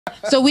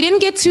So we didn't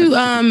get to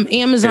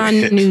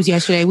Amazon news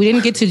yesterday. We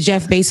didn't get to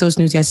Jeff Bezos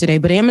news yesterday,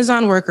 but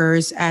Amazon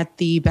workers at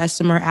the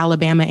Bessemer,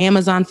 Alabama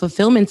Amazon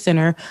Fulfillment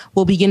Center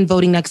will begin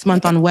voting next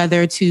month on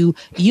whether to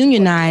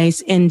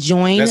unionize and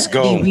join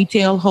the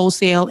retail,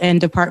 wholesale,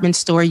 and department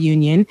store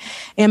union.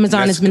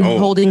 Amazon has been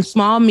holding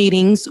small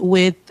meetings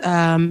with,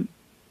 what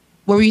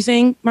were you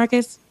saying,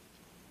 Marcus?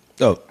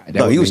 Oh,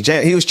 no, he was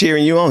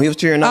cheering you on. He was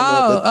cheering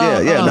on.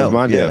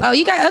 Oh,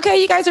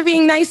 you guys are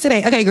being nice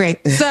today. Okay,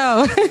 great.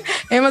 So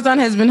Amazon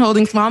has been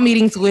holding small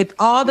meetings with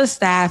all the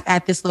staff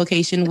at this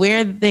location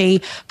where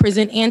they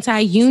present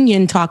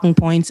anti-union talking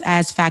points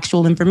as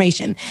factual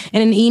information.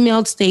 In an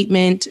emailed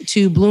statement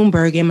to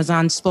Bloomberg,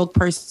 Amazon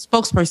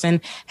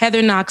spokesperson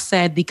Heather Knox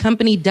said the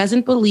company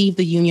doesn't believe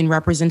the union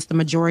represents the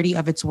majority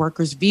of its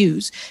workers'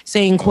 views,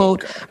 saying,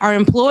 quote, our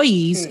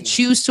employees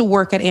choose to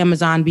work at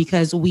Amazon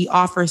because we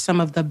offer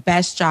some of the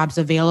best jobs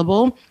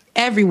available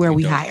everywhere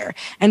we hire.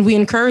 And we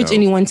encourage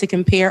anyone to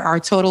compare our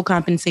total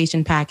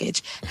compensation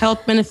package,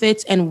 health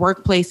benefits, and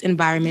workplace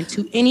environment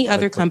to any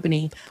other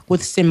company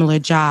with similar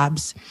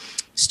jobs.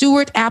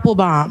 Stuart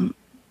Applebaum,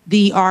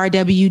 the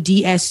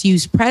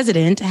RWDSU's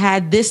president,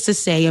 had this to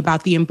say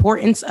about the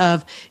importance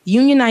of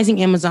unionizing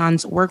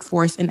Amazon's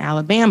workforce in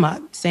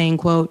Alabama, saying,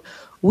 quote,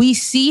 we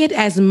see it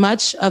as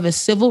much of a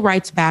civil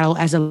rights battle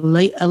as a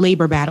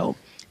labor battle.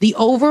 The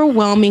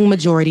overwhelming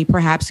majority,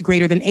 perhaps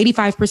greater than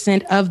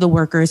 85% of the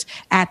workers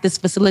at this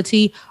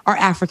facility are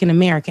African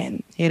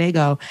American. Here they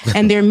go.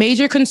 And their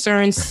major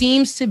concern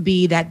seems to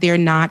be that they're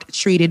not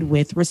treated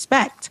with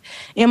respect.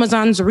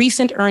 Amazon's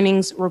recent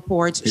earnings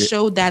reports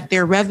showed that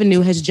their revenue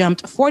has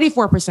jumped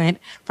 44%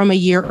 from a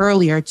year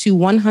earlier to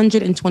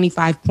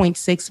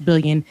 $125.6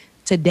 billion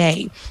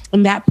today.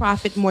 And that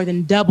profit more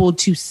than doubled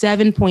to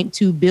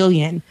 $7.2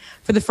 billion.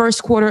 For the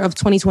first quarter of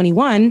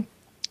 2021,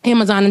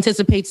 Amazon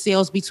anticipates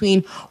sales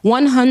between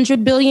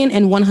 $100 billion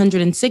and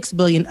 $106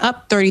 billion,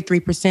 up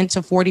 33%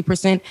 to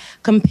 40%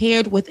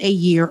 compared with a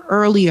year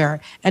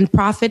earlier, and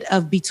profit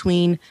of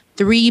between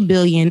 $3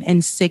 billion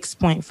and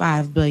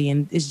 $6.5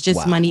 billion. It's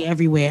just money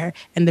everywhere,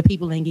 and the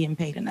people ain't getting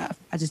paid enough.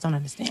 I just don't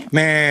understand.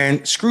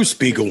 Man, screw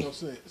Spiegel.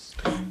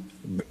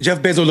 Jeff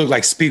Bezos looked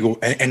like Spiegel,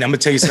 and I'm gonna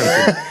tell you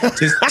something.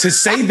 to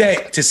say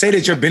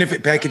that your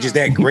benefit package is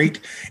that great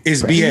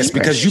is BS,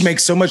 because you make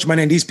so much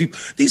money, and these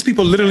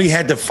people literally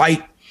had to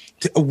fight.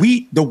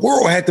 The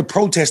world had to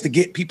protest to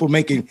get people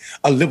making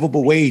a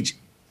livable wage.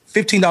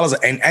 $15,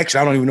 and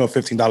actually, I don't even know if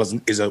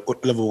 $15 is a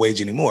livable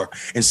wage anymore.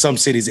 In some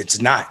cities, it's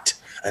not.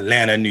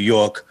 Atlanta, New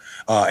York,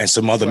 and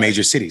some other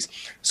major cities.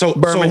 So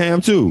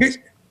Birmingham too.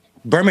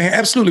 Birmingham,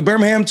 absolutely,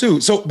 Birmingham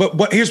too. So,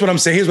 but here's what I'm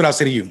saying. Here's what I'll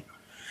say to you.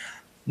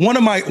 One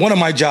of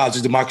my jobs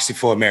is Democracy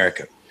for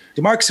America.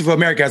 Democracy for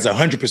America has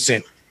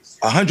 100%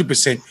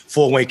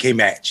 401k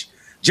match.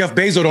 Jeff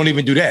Bezos don't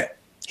even do that.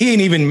 He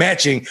ain't even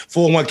matching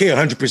 401k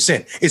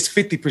 100%. It's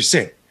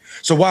 50%.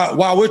 So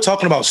while we're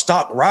talking about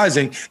stock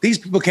rising, these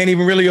people can't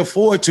even really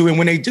afford to. And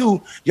when they do,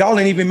 y'all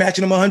ain't even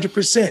matching them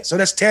 100%. So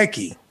that's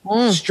tacky.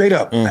 Straight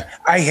up.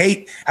 I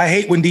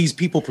hate when these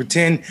people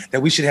pretend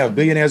that we should have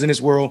billionaires in this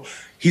world.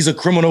 He's a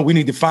criminal. We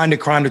need to find the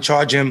crime to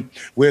charge him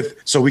with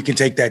so we can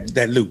take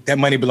that loot. That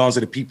money belongs to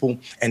the people,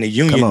 and the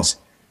unions.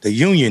 The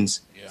unions,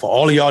 for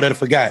all of y'all that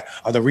forgot,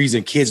 are the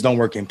reason kids don't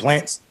work in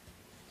plants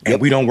and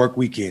we don't work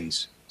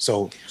weekends.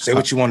 So say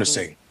what you want to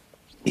say.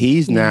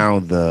 He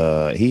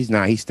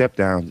stepped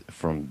down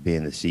from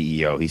being the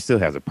CEO. He still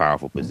has a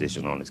powerful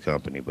position on his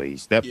company, but he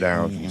stepped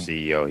down from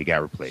CEO. He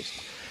got replaced.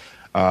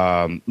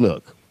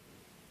 Look,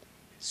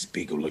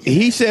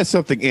 he said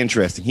something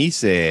interesting. He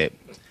said,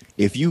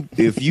 if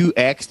you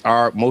asked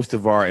most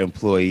of our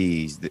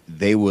employees,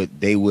 they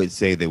would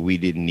say that we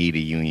didn't need a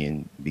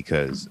union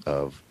because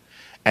of,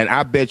 and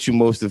I bet you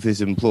most of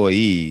his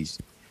employees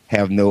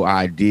have no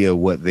idea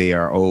what they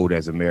are owed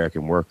as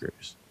American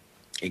workers.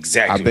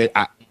 Exactly.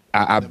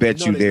 I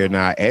bet you they're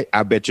not.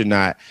 I bet you're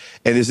not.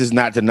 And this is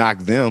not to knock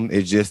them.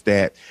 It's just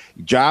that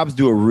jobs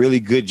do a really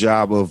good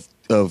job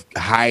of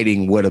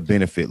hiding what a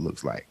benefit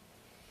looks like.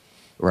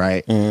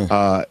 Right.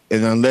 And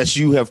unless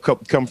you have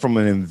come from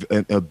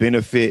a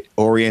benefit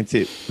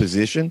oriented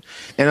position,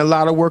 and a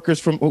lot of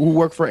workers who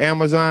work for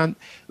Amazon,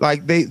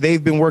 like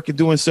they've been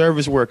doing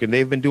service work, and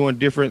they've been doing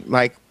different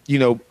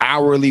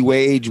hourly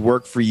wage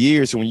work for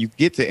years. So when you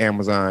get to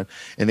Amazon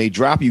and they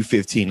drop you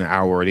 $15 an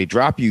hour, or they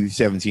drop you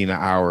 $17 an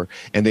hour,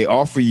 and they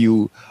offer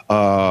you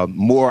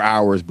more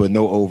hours but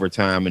no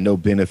overtime and no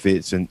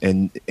benefits and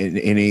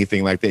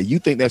anything like that, you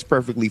think that's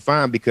perfectly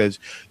fine because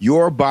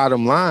your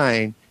bottom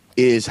line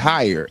is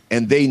higher,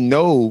 and they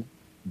know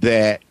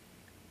that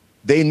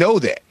the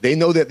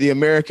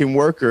American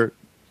worker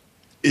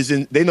they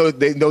know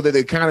that the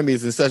economy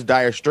is in such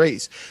dire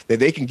straits that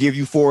they can give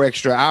you 4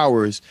 extra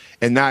hours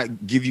and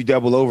not give you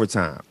double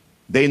overtime.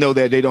 They know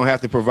that they don't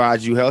have to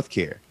provide you health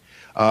care.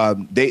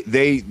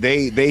 They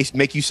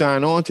make you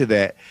sign on to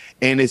that,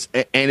 and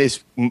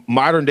it's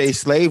modern day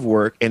slave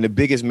work, and the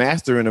biggest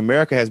master in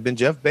America has been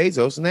Jeff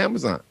Bezos and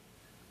Amazon,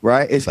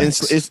 right? It's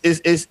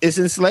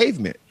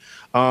enslavement.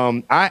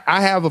 I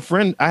have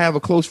a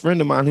close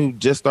friend of mine who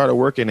just started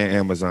working at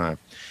Amazon,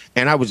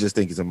 And I was just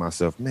thinking to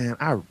myself, man,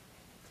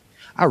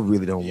 I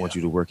really don't want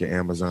you to work at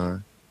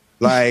Amazon.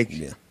 Like,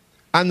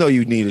 I know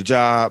you need a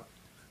job,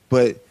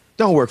 but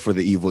don't work for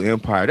the evil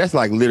empire. That's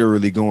like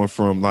literally going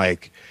from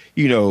like,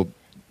 the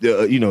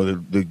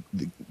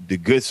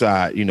good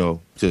side,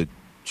 to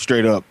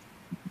straight up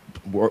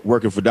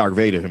working for Darth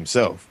Vader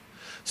himself.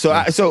 So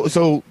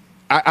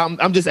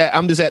I'm just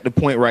at the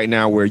point right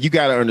now where you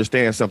got to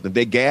understand something.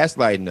 They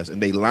gaslighting us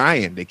and they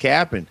lying, they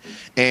capping,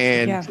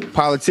 and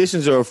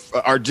politicians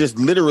are just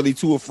literally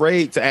too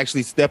afraid to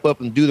actually step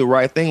up and do the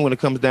right thing when it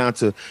comes down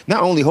to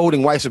not only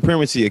holding white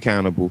supremacy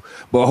accountable,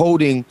 but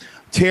holding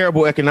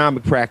terrible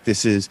economic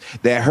practices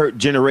that hurt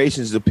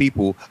generations of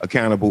people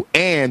accountable,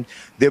 and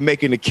they're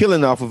making a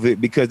killing off of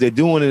it because they're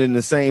doing it in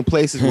the same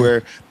places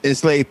where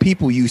enslaved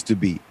people used to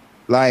be.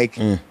 Like,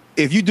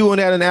 if you're doing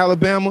that in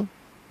Alabama,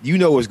 you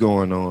know what's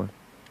going on.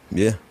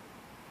 Yeah.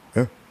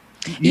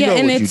 You know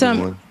and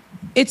what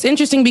it's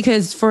interesting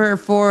because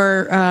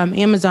for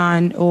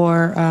Amazon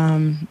or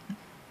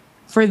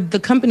for the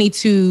company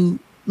to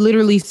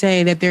literally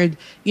say that they're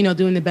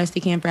doing the best they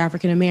can for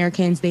African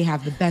Americans, they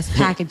have the best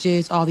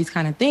packages, all these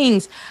kind of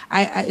things.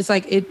 It's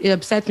like it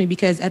upsets me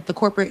because at the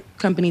corporate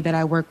company that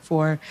I work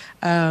for,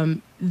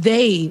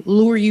 they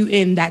lure you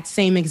in that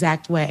same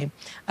exact way.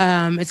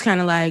 It's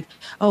kind of like,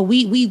 oh,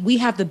 we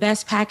have the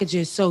best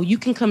packages, so you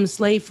can come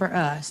slave for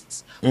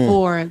us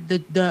for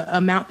the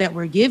amount that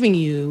we're giving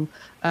you,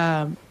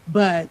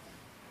 but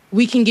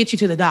we can get you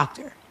to the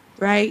doctor.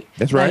 Right?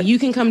 That's right. You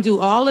can come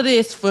do all of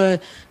this for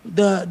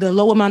the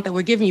low amount that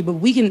we're giving you, but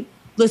we can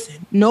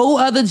listen. No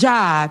other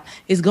job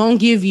is going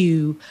to give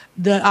you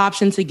the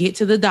option to get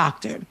to the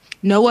doctor.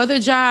 No other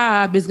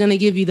job is going to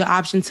give you the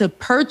option to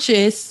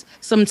purchase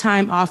some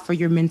time off for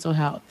your mental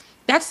health.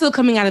 That's still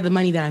coming out of the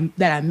money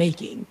that I'm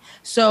making.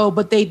 So,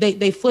 but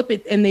they flip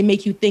it and they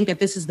make you think that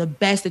this is the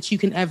best that you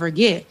can ever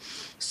get.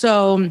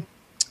 So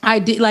I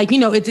did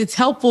it's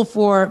helpful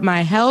for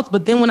my health.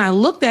 But then when I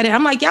looked at it,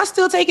 I'm like, y'all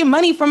still taking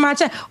money from my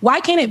check. Why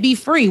can't it be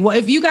free? Well,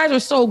 if you guys are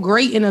so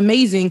great and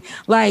amazing,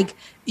 like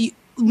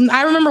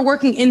I remember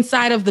working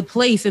inside of the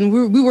place and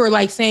we were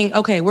like saying,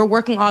 okay, we're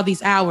working all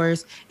these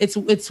hours.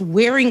 It's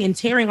wearing and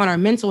tearing on our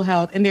mental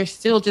health. And they're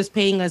still just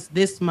paying us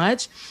this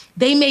much.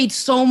 They made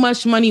so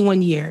much money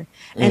one year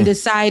and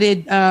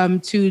decided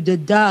to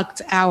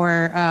deduct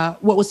our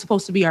what was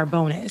supposed to be our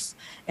bonus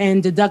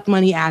and deduct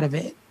money out of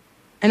it.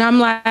 And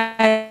I'm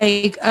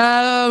like,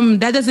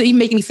 that doesn't even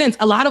make any sense.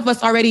 A lot of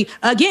us already,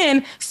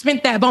 again,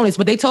 spent that bonus,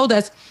 but they told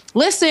us,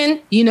 listen,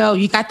 you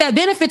got that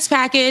benefits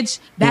package.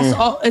 That's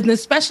all. And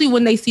especially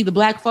when they see the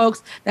Black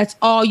folks, that's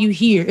all you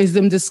hear is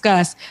them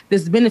discuss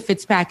this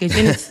benefits package.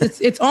 And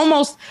it's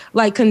almost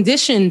like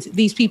conditioned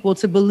these people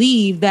to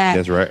believe that,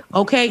 that's right.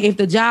 Okay, if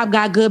the job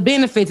got good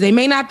benefits, they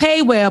may not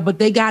pay well, but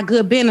they got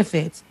good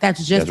benefits.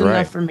 That's just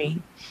enough for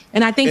me.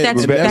 And I think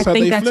that's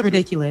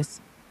ridiculous.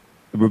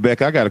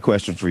 Rebecca, I got a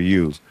question for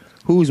you.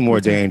 Who's more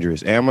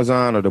dangerous,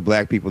 Amazon or the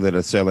Black people that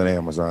are selling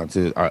Amazon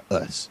to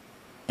us?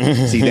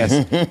 See,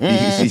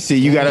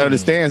 you got to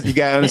understand. You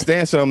got to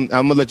understand something.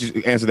 I'm gonna let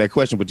you answer that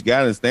question, but you got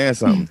to understand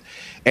something.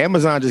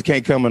 Amazon just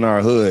can't come in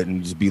our hood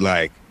and just be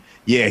like,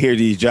 "Yeah, here are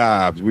these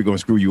jobs. We're gonna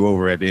screw you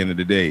over at the end of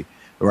the day."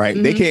 Right?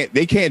 They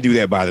can't do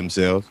that by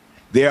themselves.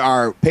 There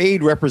are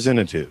paid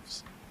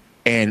representatives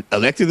and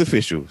elected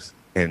officials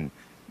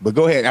But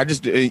go ahead. I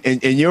just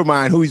in your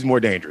mind, who's more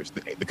dangerous,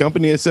 the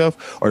company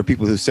itself or the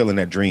people who are selling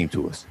that dream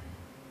to us?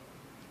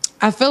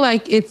 I feel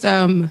like it's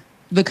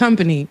the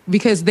company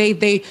because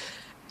they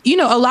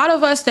a lot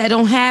of us that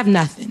don't have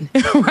nothing,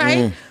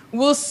 right?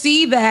 We'll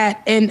see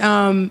that and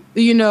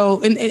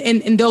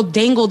and they'll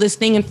dangle this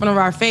thing in front of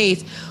our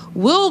face.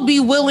 We'll be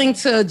willing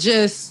to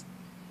just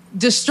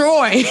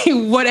destroy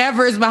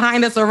whatever is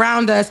behind us,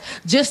 around us,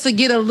 just to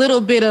get a little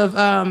bit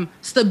of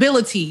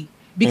stability.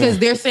 Because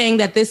they're saying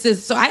that this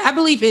is, so I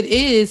believe it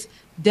is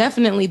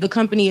definitely the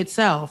company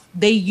itself.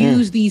 They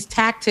use these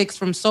tactics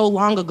from so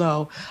long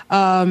ago,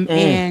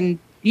 and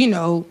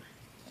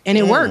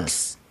it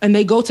works. And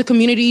they go to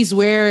communities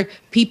where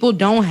people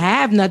don't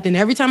have nothing.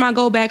 Every time I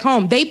go back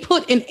home, they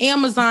put an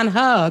Amazon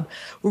hub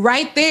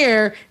right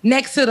there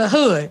next to the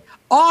hood.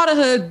 All the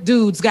hood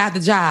dudes got the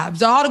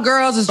jobs. All the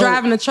girls is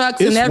driving the trucks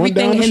and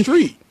everything. One down the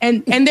street.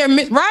 And they're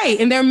right.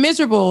 And they're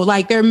miserable.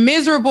 Like they're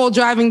miserable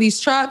driving these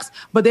trucks,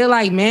 but they're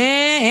like,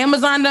 man,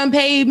 Amazon done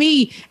paid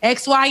me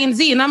X, Y, and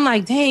Z. And I'm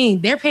like,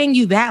 dang, they're paying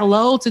you that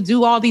low to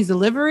do all these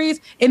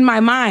deliveries in my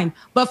mind.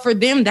 But for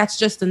them, that's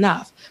just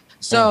enough.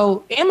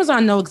 So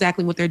Amazon know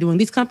exactly what they're doing.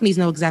 These companies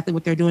know exactly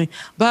what they're doing.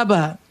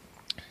 Bubba,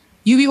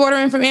 you be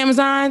ordering from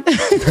Amazon?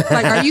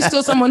 Like, are you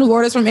still someone who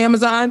orders from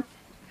Amazon?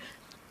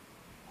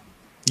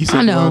 You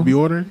said you want to be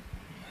ordering?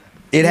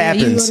 It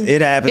happens.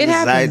 It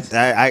happens.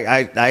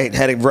 I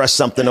had to rush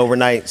something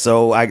overnight,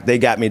 so they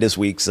got me this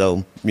week.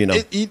 So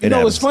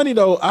it's funny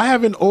though. I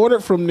haven't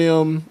ordered from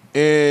them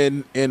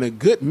in a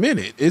good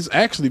minute. It's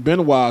actually been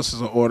a while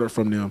since I ordered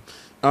from them.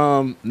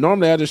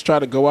 Normally I just try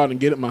to go out and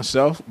get it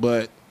myself,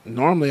 but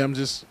normally I'm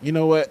just, you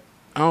know what?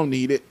 I don't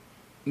need it.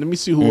 Let me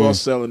see who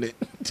else selling it.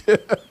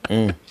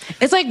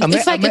 It's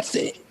like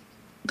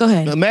Go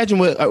ahead. Imagine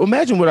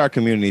what our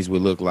communities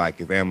would look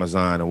like if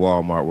Amazon and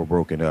Walmart were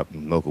broken up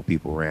and local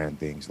people ran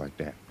things like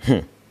that.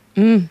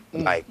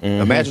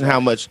 Imagine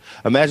how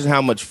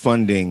much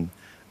funding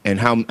and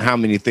how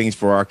many things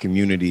for our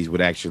communities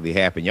would actually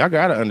happen. Y'all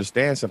got to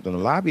understand something. The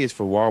lobbyists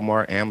for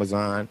Walmart,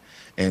 Amazon,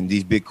 and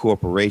these big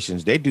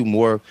corporations, they do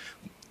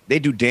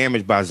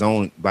damage by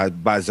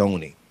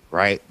zoning,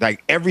 right?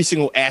 Like every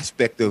single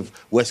aspect of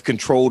what's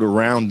controlled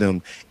around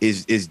them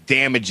is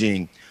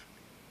damaging.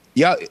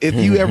 Y'all, if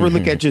you ever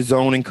look at your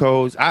zoning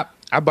codes,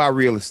 I buy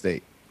real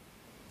estate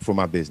for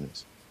my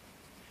business.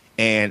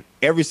 And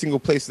every single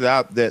place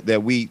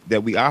that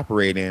we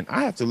operate in,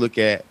 I have to look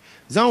at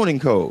zoning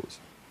codes.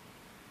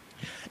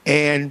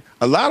 And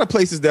a lot of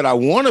places that I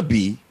want to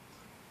be,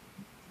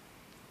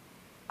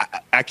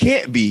 I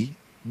can't be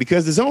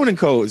because the zoning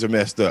codes are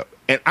messed up.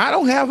 And I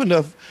don't have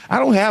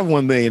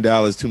 $1 million,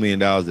 $2 million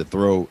to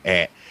throw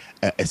at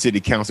a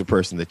city council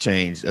person to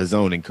change a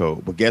zoning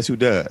code. But guess who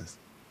does?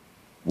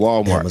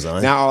 Walmart.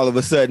 Amazon. Now all of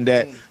a sudden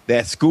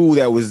that school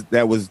that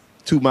was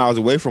 2 miles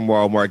away from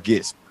Walmart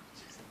gets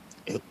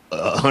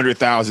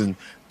 $100,000,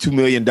 $2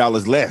 million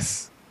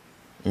less.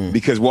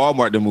 Because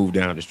Walmart to move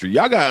down the street.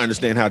 Y'all gotta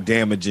understand how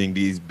damaging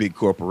these big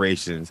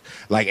corporations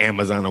like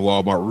Amazon and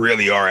Walmart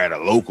really are at a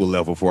local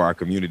level for our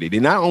community. They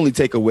not only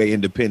take away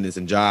independence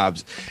and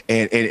jobs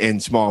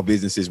and small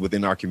businesses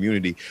within our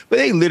community, but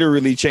they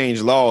literally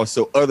change laws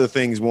so other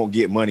things won't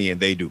get money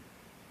and they do.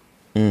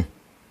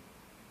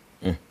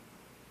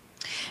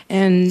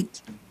 And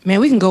man,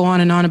 we can go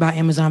on and on about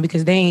Amazon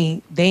because they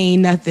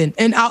ain't nothing.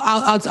 And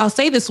I'll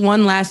say this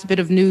one last bit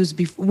of news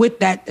with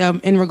that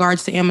in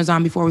regards to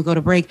Amazon before we go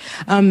to break.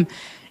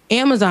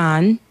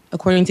 Amazon,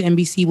 according to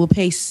NBC, will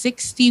pay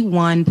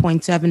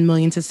 $61.7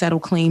 million to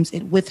settle claims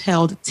it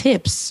withheld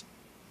tips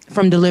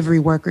from delivery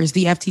workers.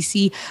 The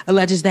FTC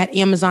alleges that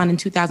Amazon in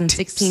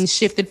 2016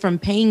 shifted from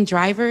paying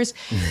drivers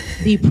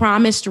the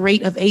promised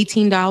rate of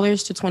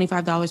 $18 to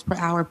 $25 per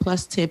hour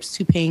plus tips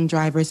to paying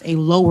drivers a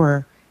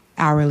lower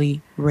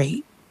hourly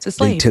rate.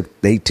 They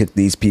took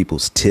these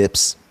people's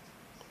tips.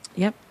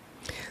 Yep.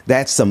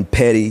 That's some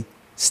petty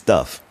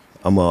stuff.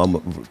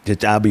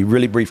 I'll be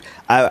really brief.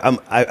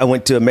 I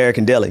went to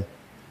American Deli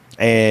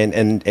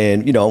and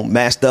you know,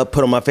 masked up,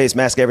 put on my face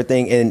mask,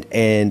 everything,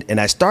 and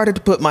I started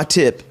to put my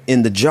tip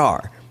in the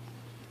jar.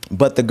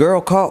 But the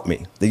girl called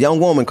me. The young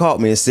woman called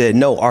me and said,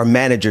 "No, our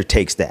manager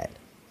takes that."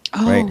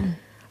 Oh. Right?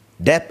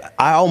 That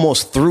I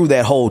almost threw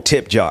that whole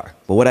tip jar.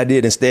 But what I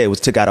did instead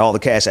was took out all the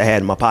cash I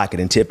had in my pocket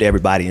and tipped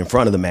everybody in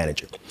front of the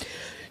manager.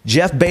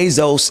 Jeff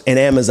Bezos and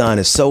Amazon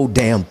is so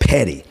damn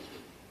petty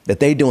that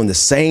they doing the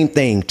same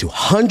thing to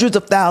hundreds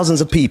of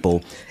thousands of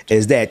people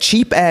as that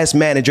cheap ass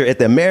manager at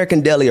the American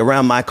Deli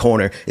around my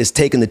corner is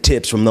taking the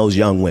tips from those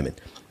young women.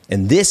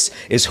 And this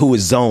is who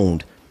is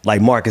zoned,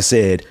 like Marcus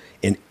said,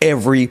 in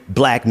every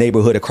black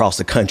neighborhood across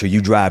the country.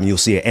 You drive and you'll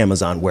see an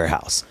Amazon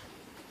warehouse.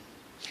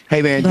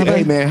 Hey man,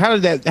 how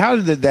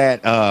did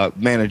that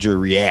manager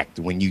react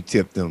when you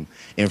tipped them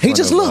in front of? He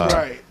just looked.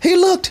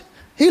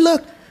 He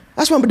looked.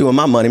 That's what I'm doing with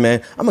my money,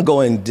 man. I'm gonna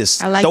go and just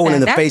throw it in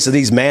the face of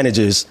these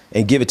managers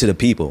and give it to the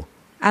people.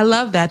 I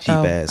love that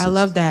though. I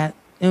love that.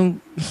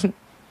 And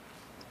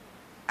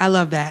I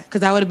love that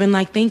because I would have been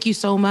like, "Thank you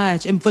so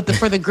much." And for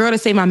the girl to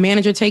say my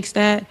manager takes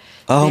that.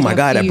 Oh my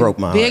God, that broke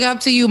my heart. Big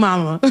up to you,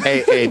 mama.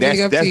 Hey,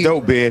 that's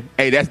dope, Ben.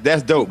 Hey,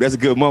 that's dope. That's a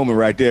good moment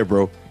right there,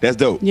 bro. That's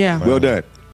dope. Yeah. Well done.